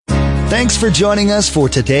Thanks for joining us for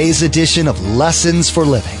today's edition of Lessons for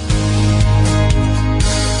Living.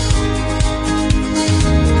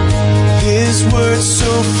 His word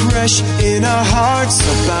so fresh in our hearts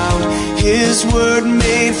abound. His word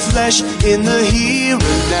made flesh in the here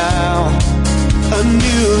and now. A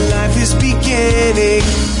new life is beginning.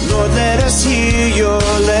 Lord, let us hear your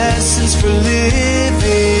lessons for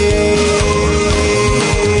living.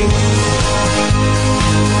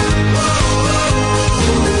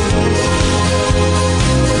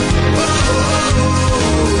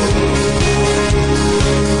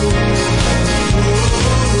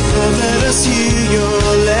 Let us hear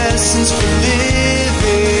your lessons for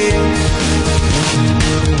living.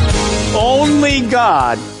 Only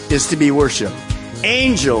God is to be worshipped.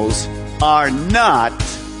 Angels are not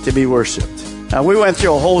to be worshipped. Now, we went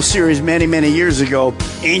through a whole series many, many years ago.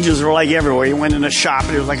 Angels were like everywhere. You went in a shop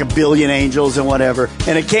and there was like 1 billion angels and whatever.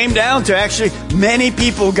 And it came down to actually many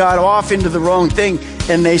people got off into the wrong thing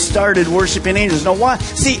and they started worshiping angels. Now, why?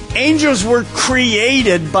 See, angels were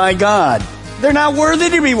created by God. They're not worthy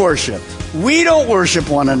to be worshipped. We don't worship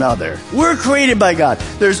one another. We're created by God.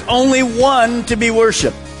 There's only one to be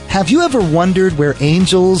worshipped. Have you ever wondered where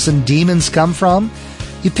angels and demons come from?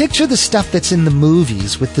 You picture the stuff that's in the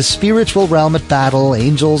movies with the spiritual realm at battle,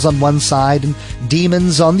 angels on one side and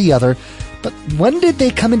demons on the other. But when did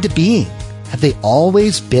they come into being? Have they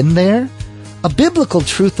always been there? A biblical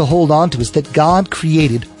truth to hold on to is that God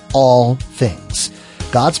created all things.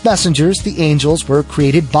 God's messengers, the angels, were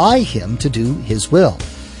created by Him to do His will.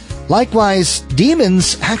 Likewise,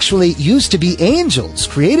 demons actually used to be angels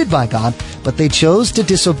created by God, but they chose to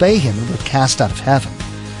disobey Him and were cast out of heaven.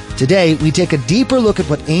 Today, we take a deeper look at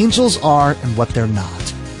what angels are and what they're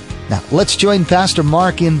not. Now, let's join Pastor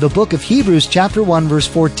Mark in the book of Hebrews chapter 1, verse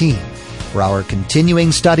 14, for our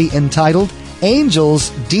continuing study entitled, Angels,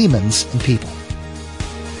 Demons, and People.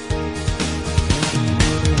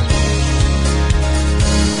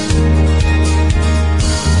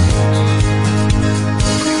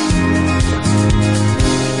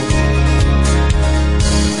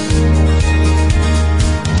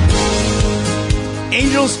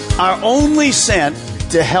 Angels are only sent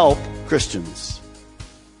to help Christians.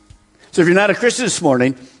 So if you're not a Christian this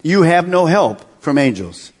morning, you have no help from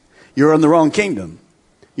angels. You're in the wrong kingdom.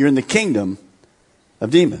 You're in the kingdom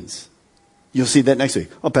of demons. You'll see that next week.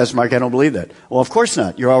 Oh, Pastor Mark, I don't believe that. Well, of course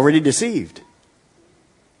not. You're already deceived.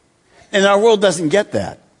 And our world doesn't get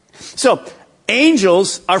that. So,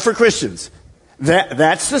 angels are for Christians.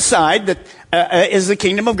 That's the side that is the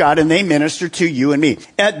kingdom of God, and they minister to you and me.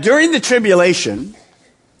 During the tribulation,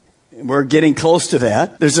 we're getting close to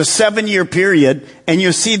that. There's a 7-year period, and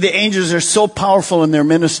you see the angels are so powerful in their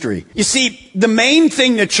ministry. You see, the main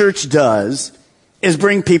thing the church does is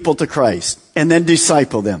bring people to Christ and then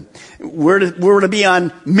disciple them. We're to be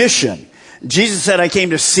on mission. Jesus said, I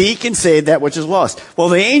came to seek and save that which is lost. Well,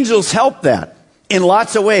 the angels help that in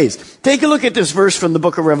lots of ways. Take a look at this verse from the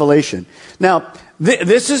book of Revelation. Now,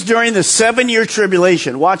 this is during the 7-year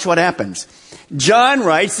tribulation. Watch what happens. John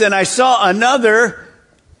writes, then I saw another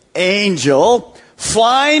angel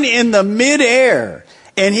flying in the midair,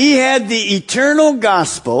 and he had the eternal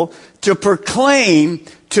gospel to proclaim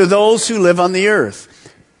to those who live on the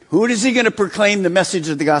earth. Who is he going to proclaim the message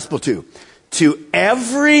of the gospel to? To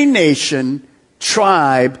every nation,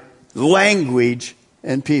 tribe, language,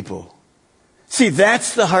 and people. See,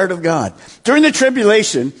 that's the heart of God. During the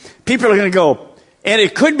tribulation, people are going to go, and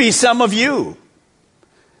it could be some of you,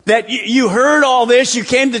 that you heard all this, you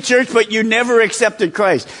came to church, but you never accepted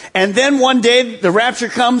Christ. And then one day, the rapture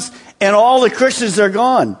comes, and all the Christians are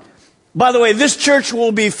gone. By the way, this church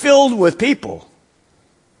will be filled with people.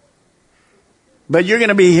 But you're going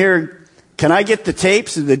to be here, can I get the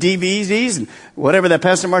tapes and the DVDs and whatever that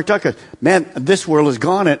Pastor Mark talked about? Man, this world is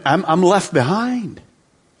gone, and I'm left behind.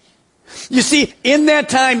 You see, in that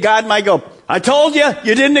time, God might go, I told you,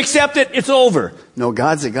 you didn't accept it, it's over. No,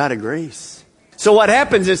 God's a God of grace. So what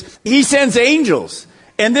happens is, He sends angels.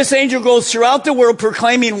 And this angel goes throughout the world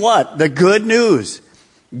proclaiming what? The good news.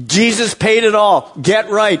 Jesus paid it all. Get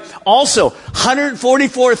right. Also,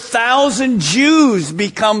 144,000 Jews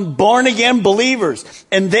become born-again believers.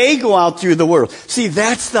 And they go out through the world. See,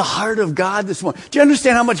 that's the heart of God this morning. Do you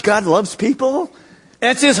understand how much God loves people?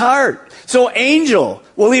 That's His heart. So angel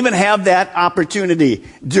will even have that opportunity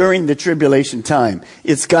during the tribulation time.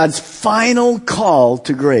 It's God's final call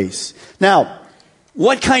to grace. Now,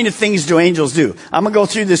 what kind of things do angels do? I'm going to go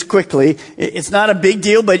through this quickly. It's not a big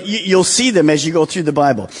deal, but you'll see them as you go through the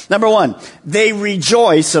Bible. Number one, they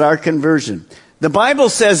rejoice at our conversion. The Bible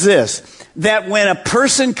says this, that when a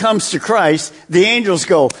person comes to Christ, the angels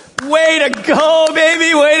go, way to go,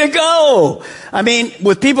 baby, way to go. I mean,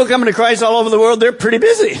 with people coming to Christ all over the world, they're pretty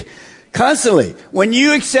busy. Constantly. When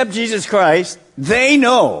you accept Jesus Christ, they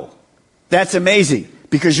know that's amazing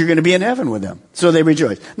because you're going to be in heaven with them. So they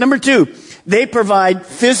rejoice. Number 2, they provide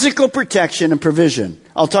physical protection and provision.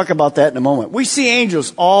 I'll talk about that in a moment. We see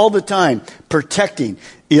angels all the time protecting.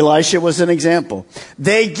 Elisha was an example.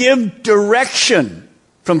 They give direction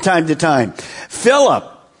from time to time. Philip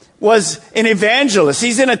was an evangelist.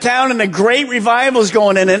 He's in a town and a great revival is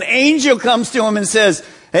going, and an angel comes to him and says,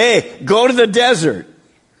 hey, go to the desert.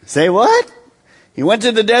 Say what? He went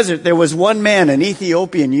to the desert. There was one man, an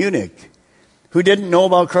Ethiopian eunuch, who didn't know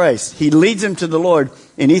about Christ. He leads him to the Lord,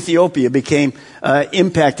 and Ethiopia became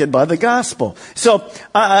impacted by the gospel. So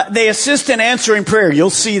they assist in answering prayer.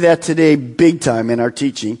 You'll see that today big time in our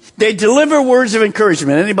teaching. They deliver words of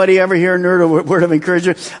encouragement. Anybody ever hear a word of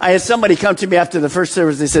encouragement? I had somebody come to me after the first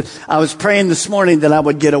service. They said, I was praying this morning that I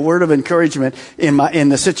would get a word of encouragement in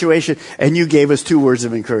the situation, and you gave us 2 words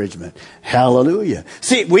of encouragement. Hallelujah.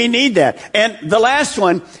 See, we need that. And the last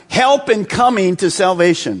one, help in coming to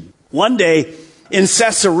salvation. One day in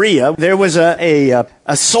Caesarea, there was a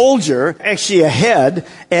soldier, actually a head,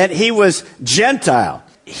 and he was Gentile.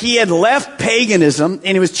 He had left paganism,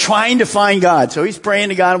 and he was trying to find God. So he's praying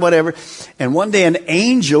to God and whatever. And one day an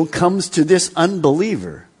angel comes to this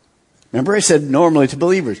unbeliever. Remember I said normally to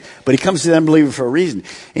believers, but he comes to the unbeliever for a reason.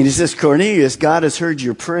 And he says, Cornelius, God has heard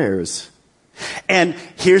your prayers. And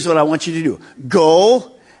here's what I want you to do.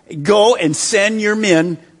 Go and send your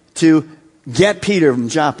men to get Peter from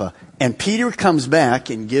Joppa. And Peter comes back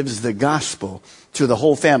and gives the gospel to the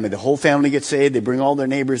whole family. The whole family gets saved. They bring all their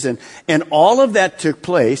neighbors in. And all of that took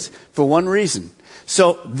place for one reason.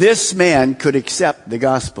 So this man could accept the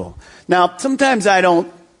gospel. Now, sometimes I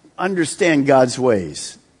don't understand God's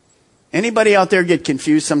ways. Anybody out there get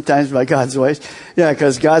confused sometimes by God's ways? Yeah,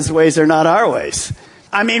 because God's ways are not our ways.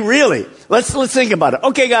 I mean, really. Let's think about it.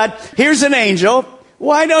 Okay, God, here's an angel.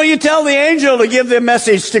 Why don't you tell the angel to give the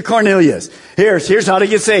message to Cornelius? Here's how to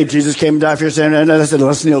get saved. Jesus came and died for your sin. And I said,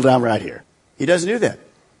 let's kneel down right here. He doesn't do that.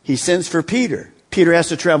 He sends for Peter. Peter has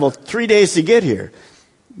to travel 3 days to get here.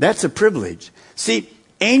 That's a privilege. See,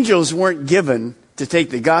 angels weren't given to take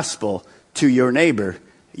the gospel to your neighbor.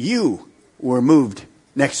 You were moved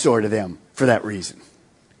next door to them for that reason.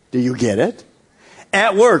 Do you get it?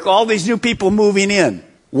 At work, all these new people moving in.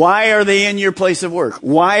 Why are they in your place of work?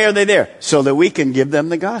 Why are they there? So that we can give them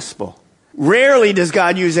the gospel. Rarely does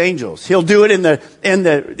God use angels. He'll do it in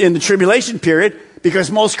the tribulation period because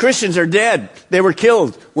most Christians are dead. They were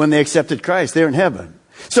killed when they accepted Christ. They're in heaven.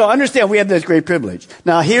 So understand we have this great privilege.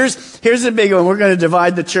 Now here's the big one. We're going to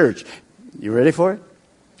divide the church. You ready for it?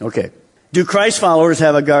 Okay. Do Christ followers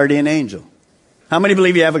have a guardian angel? How many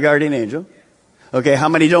believe you have a guardian angel? Okay. How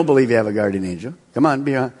many don't believe you have a guardian angel? Come on,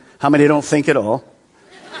 be honest. How many don't think at all?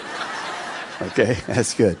 Okay,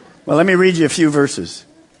 that's good. Well, let me read you a few verses.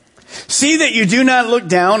 See that you do not look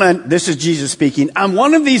down on, this is Jesus speaking, on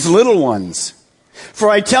one of these little ones.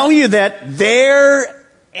 For I tell you that their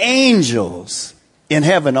angels in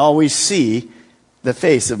heaven always see the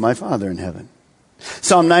face of my Father in heaven.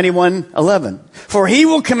 Psalm 91:11. For he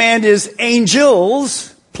will command his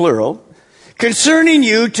angels, plural, concerning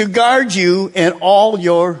you to guard you in all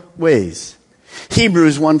your ways.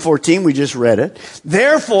 Hebrews 1:14, we just read it.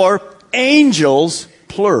 Therefore, angels,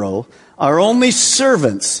 plural, are only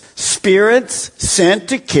servants, spirits sent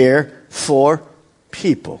to care for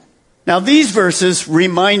people. Now, these verses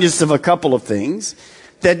remind us of a couple of things.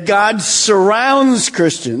 That God surrounds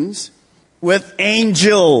Christians with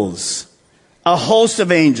angels, a host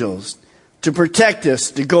of angels, to protect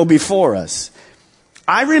us, to go before us.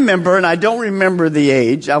 I remember, and I don't remember the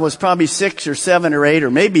age, I was probably 6 or 7 or 8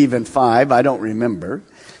 or maybe even 5, I don't remember.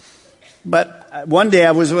 But one day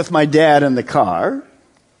I was with my dad in the car.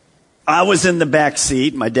 I was in the back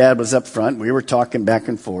seat. My dad was up front. We were talking back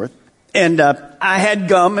and forth. And I had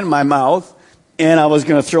gum in my mouth, and I was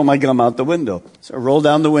going to throw my gum out the window. So I rolled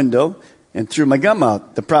down the window and threw my gum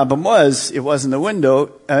out. The problem was, it wasn't the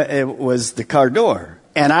window, it was the car door.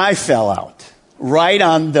 And I fell out right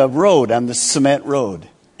on the road, on the cement road.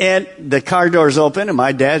 And the car door's open, and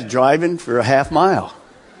my dad's driving for a half mile.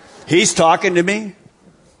 He's talking to me.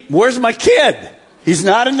 Where's my kid? He's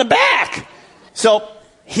not in the back. So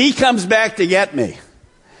he comes back to get me.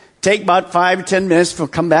 Take about 5 or 10 minutes to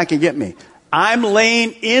come back and get me. I'm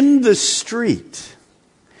laying in the street,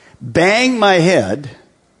 bang my head,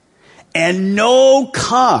 and no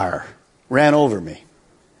car ran over me.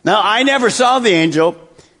 Now, I never saw the angel,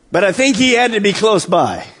 but I think he had to be close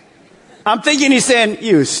by. I'm thinking he's saying,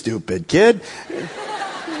 you stupid kid.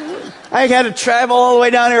 I had to travel all the way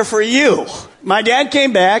down here for you. My dad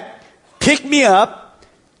came back, picked me up,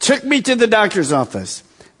 took me to the doctor's office.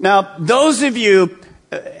 Now, those of you,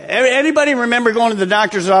 anybody remember going to the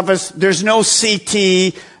doctor's office? There's no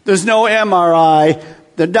CT, there's no MRI.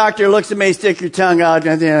 The doctor looks at me, stick your tongue out.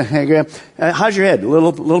 How's your head? A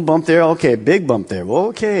little bump there? Okay, big bump there. Well,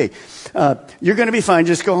 okay. You're going to be fine.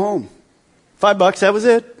 Just go home. $5, that was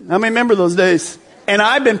it. I remember those days. And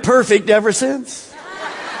I've been perfect ever since.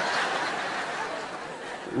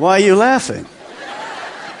 Why are you laughing?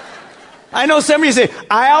 I know some of you say,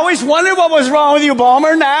 I always wondered what was wrong with you,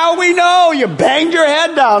 Balmer. Now we know. You banged your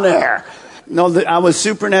head down there. No, I was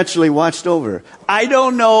supernaturally watched over. I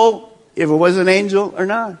don't know if it was an angel or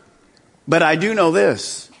not. But I do know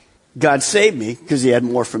this. God saved me because he had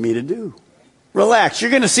more for me to do. Relax.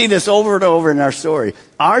 You're going to see this over and over in our story.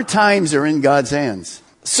 Our times are in God's hands.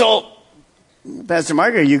 So, Pastor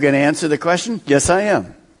Mark, are you going to answer the question? Yes, I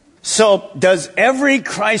am. So, does every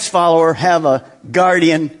Christ follower have a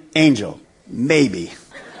guardian angel? Maybe.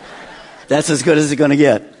 That's as good as it's going to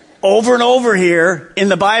get. Over and over here in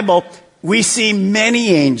the Bible, we see many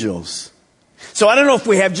angels. So I don't know if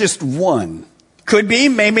we have just one. Could be,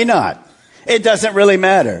 maybe not. It doesn't really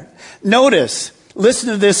matter. Notice, listen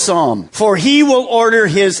to this psalm. For he will order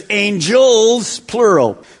his angels,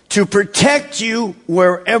 plural, to protect you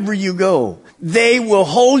wherever you go. They will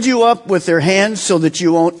hold you up with their hands so that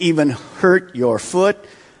you won't even hurt your foot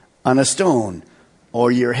on a stone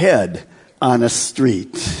or your head on a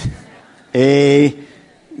street.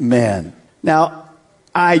 Amen. Now,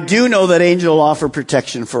 I do know that angels offer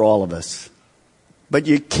protection for all of us. But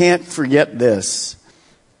you can't forget this.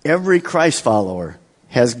 Every Christ follower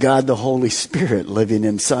has God the Holy Spirit living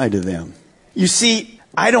inside of them. You see,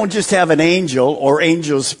 I don't just have an angel or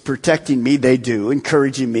angels protecting me. They do,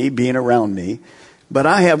 encouraging me, being around me. But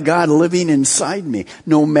I have God living inside me.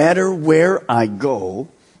 No matter where I go,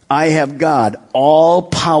 I have God, all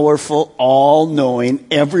powerful, all knowing,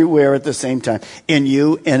 everywhere at the same time, in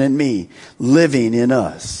you and in me, living in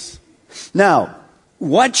us. Now,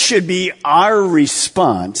 what should be our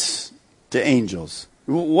response to angels?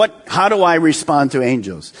 How do I respond to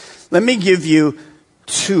angels? Let me give you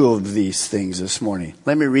two of these things this morning.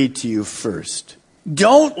 Let me read to you first.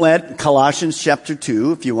 Don't let, Colossians chapter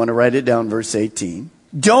 2, if you want to write it down, verse 18.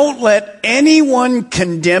 Don't let anyone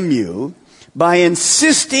condemn you by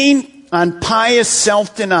insisting on pious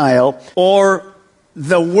self-denial or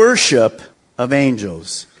the worship of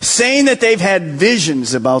angels, saying that they've had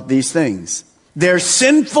visions about these things. Their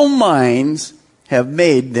sinful minds have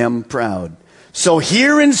made them proud. So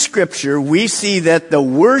here in Scripture, we see that the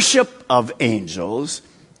worship of angels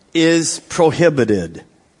is prohibited.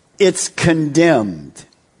 It's condemned.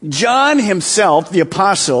 John himself, the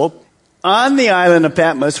apostle, on the island of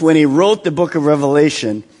Patmos, when he wrote the book of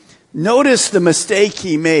Revelation, notice the mistake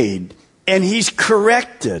he made, and he's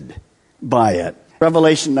corrected by it.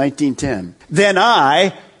 Revelation 19:10. Then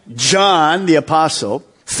I, John, the apostle,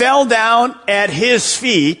 fell down at his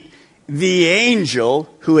feet, the angel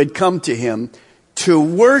who had come to him to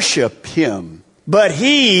worship him. But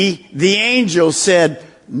he, the angel, said,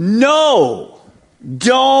 no,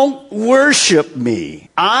 don't worship me.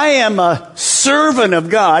 I am a servant of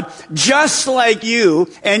God, just like you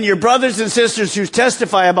and your brothers and sisters who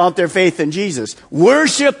testify about their faith in Jesus.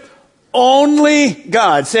 Worship only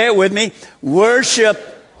God. Say it with me. Worship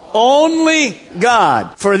only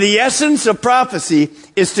God. For the essence of prophecy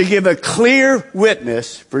is to give a clear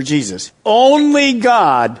witness for Jesus. Only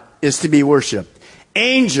God is to be worshiped.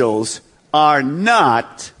 Angels are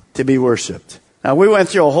not to be worshiped. Now, we went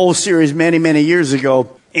through a whole series many, many years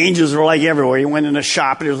ago. Angels were like everywhere. You went in a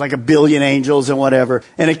shop and there was like 1 billion angels and whatever.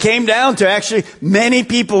 And it came down to actually many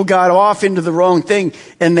people got off into the wrong thing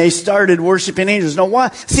and they started worshiping angels. Now, why?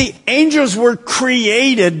 See, angels were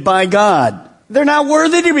created by God. They're not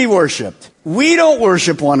worthy to be worshiped. We don't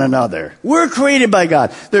worship one another. We're created by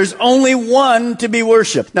God. There's only one to be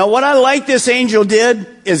worshiped. Now, what I like this angel did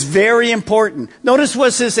is very important. Notice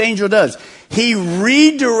what this angel does. He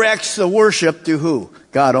redirects the worship to who?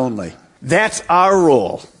 God only. That's our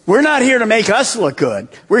role. We're not here to make us look good.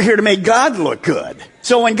 We're here to make God look good.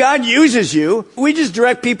 So when God uses you, we just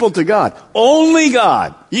direct people to God. Only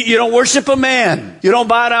God. You don't worship a man. You don't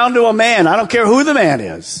bow down to a man. I don't care who the man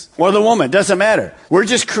is or the woman. It doesn't matter. We're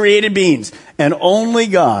just created beings. And only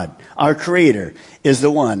God, our creator, is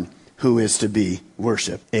the one who is to be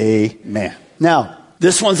worshiped. Amen. Now,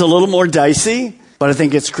 this one's a little more dicey, but I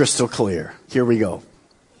think it's crystal clear. Here we go.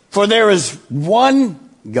 For there is one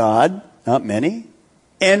God, not many,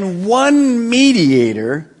 and one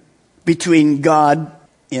mediator between God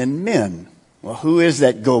in men. Well, who is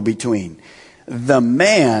that go-between? The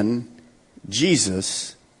man,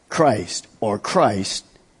 Jesus Christ, or Christ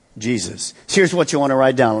Jesus. So here's what you want to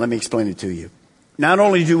write down. Let me explain it to you. Not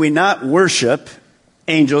only do we not worship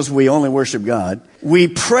angels, we only worship God. We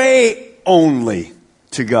pray only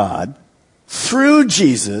to God. Through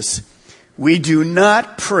Jesus, we do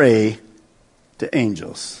not pray to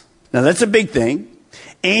angels. Now that's a big thing.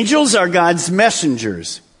 Angels are God's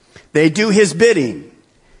messengers. They do His bidding.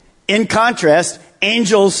 In contrast,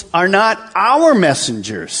 angels are not our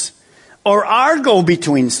messengers or our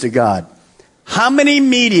go-betweens to God. How many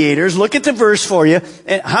mediators, look at the verse for you,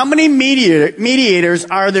 how many mediators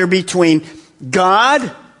are there between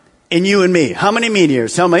God and you and me? How many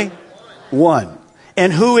mediators? Tell me. One.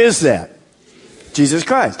 And who is that? Jesus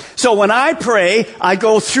Christ. So when I pray, I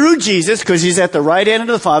go through Jesus because He's at the right hand of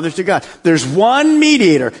the Father to God. There's one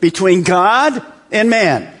mediator between God and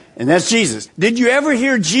man, and that's Jesus. Did you ever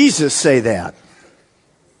hear Jesus say that?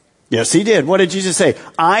 Yes, He did. What did Jesus say?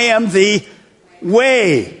 I am the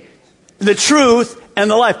way, the truth,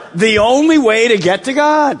 and the life. The only way to get to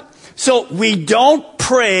God. So we don't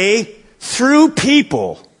pray through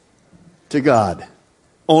people to God,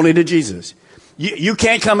 only to Jesus. You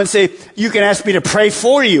can't come and say, you can ask me to pray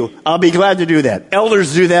for you. I'll be glad to do that.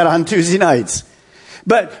 Elders do that on Tuesday nights.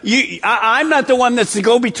 But I'm not the one that's the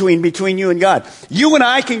go-between between you and God. You and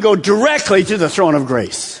I can go directly to the throne of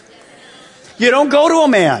grace. You don't go to a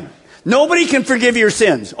man. Nobody can forgive your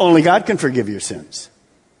sins. Only God can forgive your sins.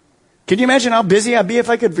 Can you imagine how busy I'd be if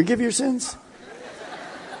I could forgive your sins?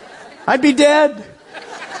 I'd be dead.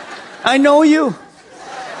 I know you.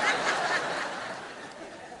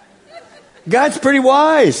 God's pretty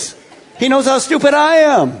wise. He knows how stupid I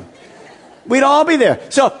am. We'd all be there.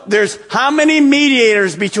 So there's how many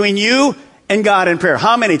mediators between you and God in prayer?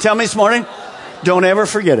 How many? Tell me this morning. Don't ever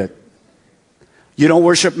forget it. You don't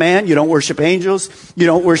worship man. You don't worship angels. You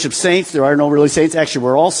don't worship saints. There are no really saints. Actually,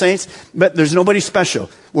 we're all saints. But there's nobody special.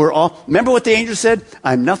 We're all. Remember what the angel said?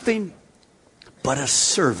 I'm nothing but a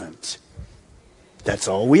servant. That's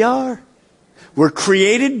all we are. We're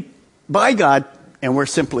created by God, and we're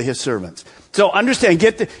simply His servants. So understand,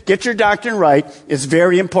 get your doctrine right. It's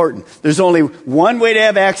very important. There's only one way to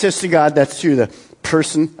have access to God. That's through the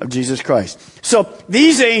person of Jesus Christ. So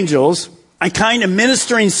these angels are kind of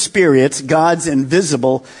ministering spirits, God's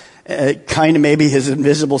invisible, kind of maybe His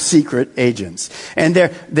invisible secret agents. And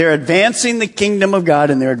they're advancing the kingdom of God,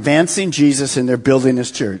 and they're advancing Jesus, and they're building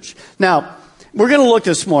His church. Now, we're going to look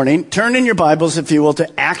this morning. Turn in your Bibles, if you will,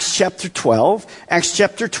 to Acts chapter 12. Acts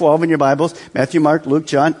chapter 12 in your Bibles. Matthew, Mark, Luke,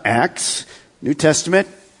 John, Acts, New Testament,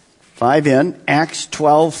 5 in, Acts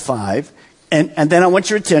 12:5. And then I want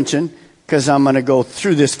your attention, because I'm going to go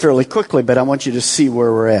through this fairly quickly, but I want you to see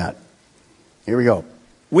where we're at. Here we go.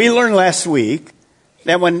 We learned last week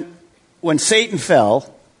that when Satan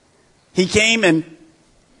fell, he came and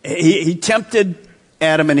he tempted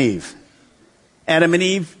Adam and Eve. Adam and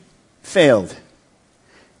Eve failed.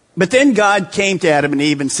 But then God came to Adam and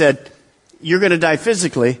Eve and said, you're going to die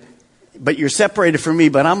physically, but you're separated from me,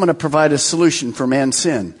 but I'm going to provide a solution for man's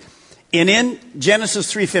sin. And in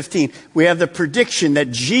Genesis 3:15, we have the prediction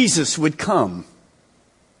that Jesus would come.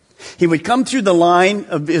 He would come through the line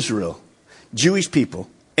of Israel, Jewish people,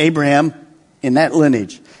 Abraham, in that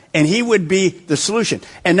lineage. And He would be the solution.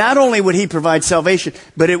 And not only would He provide salvation,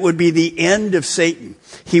 but it would be the end of Satan.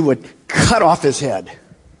 He would cut off his head.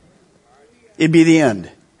 It'd be the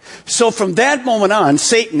end. So from that moment on,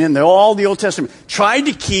 Satan in all the Old Testament tried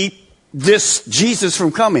to keep this Jesus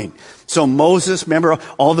from coming. So Moses, remember,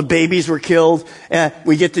 all the babies were killed.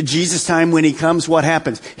 We get to Jesus' time when He comes. What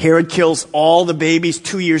happens? Herod kills all the babies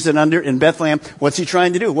 2 years and under in Bethlehem. What's he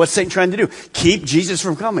trying to do? What's Satan trying to do? Keep Jesus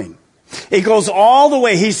from coming. It goes all the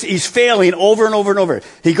way. He's failing over and over and over.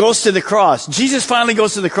 He goes to the cross. Jesus finally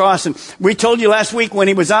goes to the cross. And we told you last week when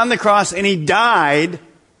He was on the cross and He died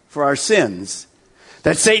for our sins,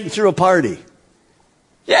 that Satan threw a party.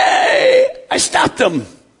 Yay! I stopped him.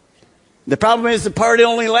 The problem is the party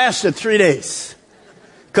only lasted 3 days.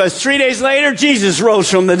 Because 3 days later, Jesus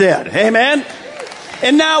rose from the dead. Amen?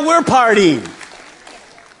 And now we're partying.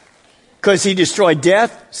 Because He destroyed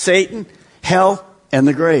death, Satan, hell, and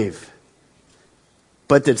the grave.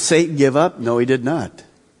 But did Satan give up? No, he did not.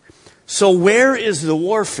 So where is the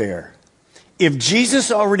warfare? If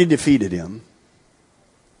Jesus already defeated him,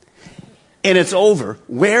 and it's over,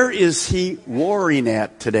 where is He warring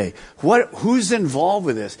at today? Who's involved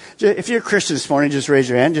with this? If you're a Christian this morning, just raise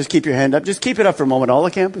your hand. Just keep your hand up. Just keep it up for a moment. All the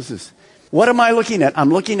campuses. What am I looking at? I'm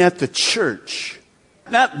looking at the church.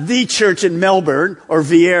 Not the church in Melbourne or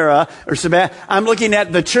Vieira or Sebastian. I'm looking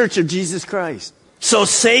at the church of Jesus Christ. So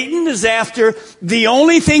Satan is after the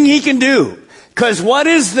only thing he can do. Because what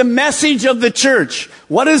is the message of the church?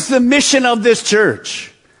 What is the mission of this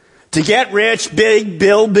church? To get rich, big,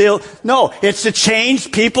 build. No, it's to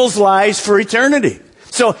change people's lives for eternity.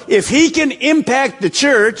 So if he can impact the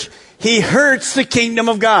church, he hurts the kingdom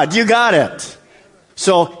of God. You got it.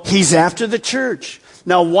 So he's after the church.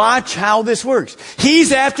 Now watch how this works.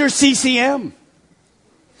 He's after CCM.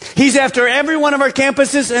 He's after every one of our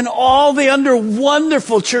campuses and all the other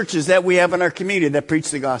wonderful churches that we have in our community that preach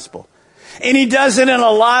the gospel. And he does it in a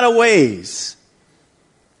lot of ways.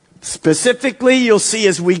 Specifically, you'll see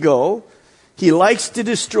as we go, he likes to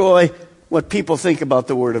destroy what people think about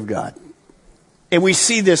the Word of God. And we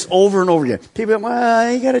see this over and over again. People go,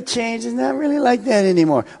 well, you got to change. It's not really like that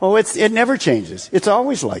anymore. Oh, it never changes. It's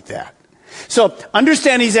always like that. So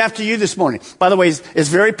understand he's after you this morning. By the way, it's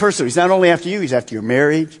very personal. He's not only after you, he's after your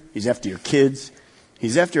marriage. He's after your kids.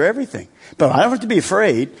 He's after everything. But I don't have to be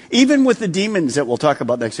afraid. Even with the demons that we'll talk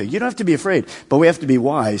about next week, you don't have to be afraid. But we have to be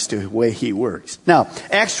wise to the way he works. Now,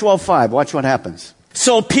 Acts 12:5, watch what happens.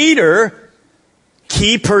 So Peter,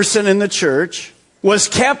 key person in the church, was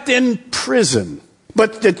kept in prison.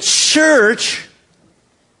 But the church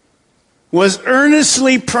was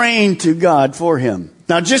earnestly praying to God for him.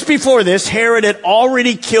 Now, just before this, Herod had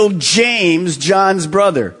already killed James, John's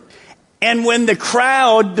brother. And when the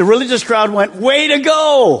crowd, the religious crowd went, way to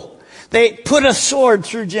go, they put a sword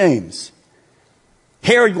through James.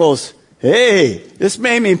 Herod goes, hey, this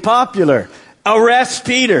made me popular. Arrest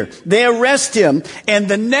Peter. They arrest him, and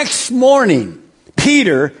the next morning,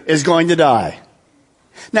 Peter is going to die.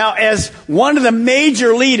 Now, as one of the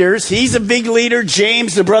major leaders, he's a big leader.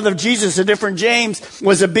 James, the brother of Jesus, a different James,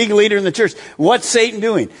 was a big leader in the church. What's Satan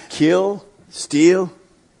doing? Kill, steal,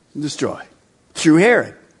 and destroy. Through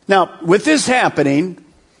Herod. Now, with this happening,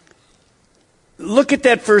 look at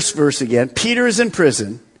that first verse again. Peter is in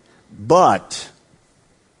prison, but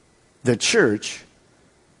the church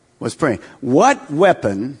was praying. What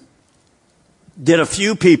weapon did a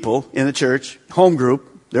few people in the church, home group,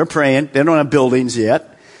 they're praying. They don't have buildings yet.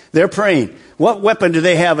 They're praying. What weapon do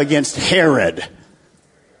they have against Herod?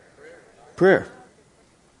 Prayer.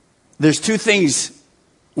 There's two things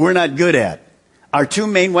we're not good at. Our two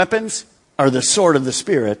main weapons are the sword of the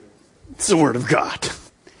Spirit. It's the Word of God.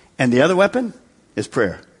 And the other weapon is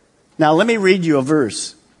prayer. Now let me read you a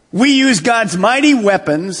verse. We use God's mighty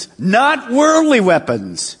weapons, not worldly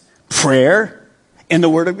weapons. Prayer and the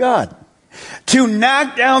Word of God. To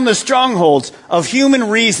knock down the strongholds of human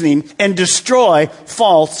reasoning and destroy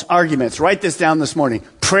false arguments. Write this down this morning.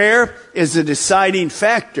 Prayer is the deciding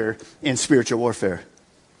factor in spiritual warfare.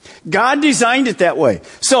 God designed it that way.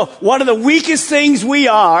 So one of the weakest things we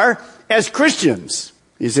are as Christians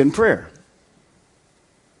is in prayer.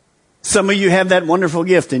 Some of you have that wonderful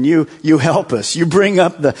gift and you help us. You bring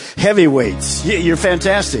up the heavyweights. You're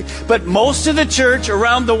fantastic. But most of the church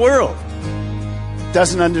around the world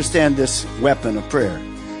doesn't understand this weapon of prayer.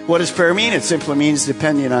 What does prayer mean? It simply means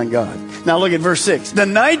depending on God. Now look at verse 6. The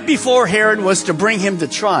night before Herod was to bring him to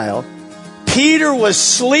trial, Peter was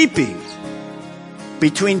sleeping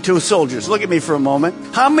between two soldiers. Look at me for a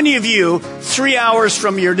moment. How many of you, 3 hours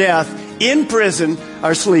from your death, in prison,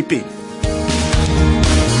 are sleeping?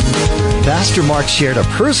 Pastor Mark shared a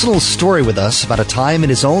personal story with us about a time in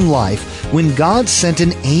his own life when God sent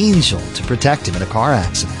an angel to protect him in a car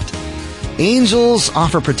accident. Angels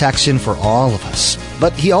offer protection for all of us,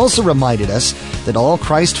 but he also reminded us that all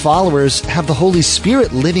Christ followers have the Holy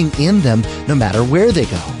Spirit living in them no matter where they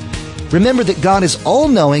go. Remember that God is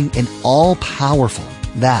all-knowing and all-powerful.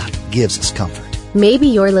 That gives us comfort. Maybe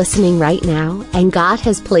you're listening right now and God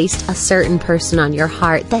has placed a certain person on your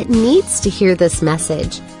heart that needs to hear this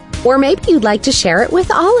message. Or maybe you'd like to share it with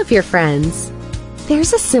all of your friends.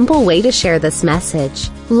 There's a simple way to share this message.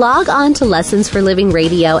 Log on to Lessons for Living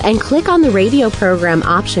Radio and click on the radio program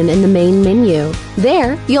option in the main menu.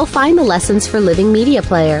 There, you'll find the Lessons for Living media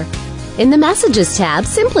player. In the Messages tab,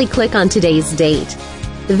 simply click on today's date.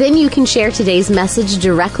 Then you can share today's message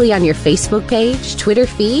directly on your Facebook page, Twitter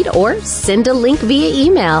feed, or send a link via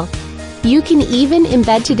email. You can even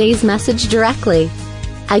embed today's message directly.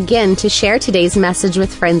 Again, to share today's message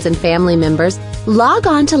with friends and family members, log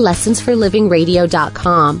on to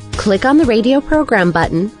lessonsforlivingradio.com. Click on the radio program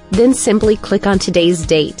button, then simply click on today's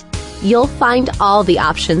date. You'll find all the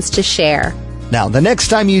options to share. Now, the next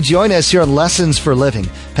time you join us here on Lessons for Living,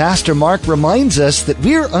 Pastor Mark reminds us that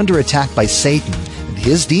we're under attack by Satan and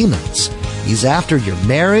his demons. He's after your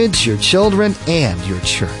marriage, your children, and your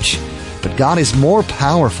church. But God is more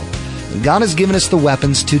powerful, and God has given us the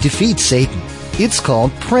weapons to defeat Satan. It's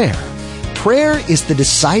called prayer. Prayer is the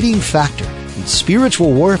deciding factor in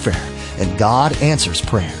spiritual warfare, and God answers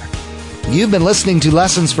prayer. You've been listening to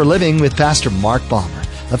Lessons for Living with Pastor Mark Balmer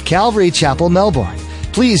of Calvary Chapel, Melbourne.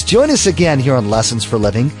 Please join us again here on Lessons for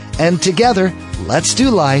Living, and together, let's do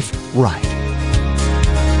life right.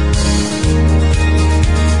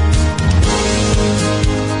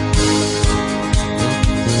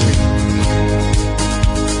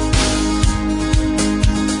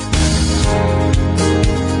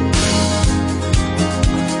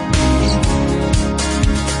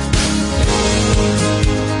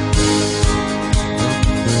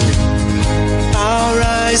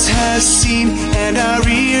 Has seen and our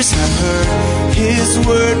ears have heard His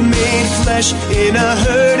word made flesh in a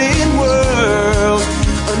hurting world.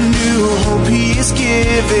 A new hope He is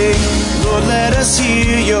giving. Lord, let us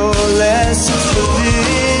hear your lessons for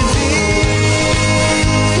living.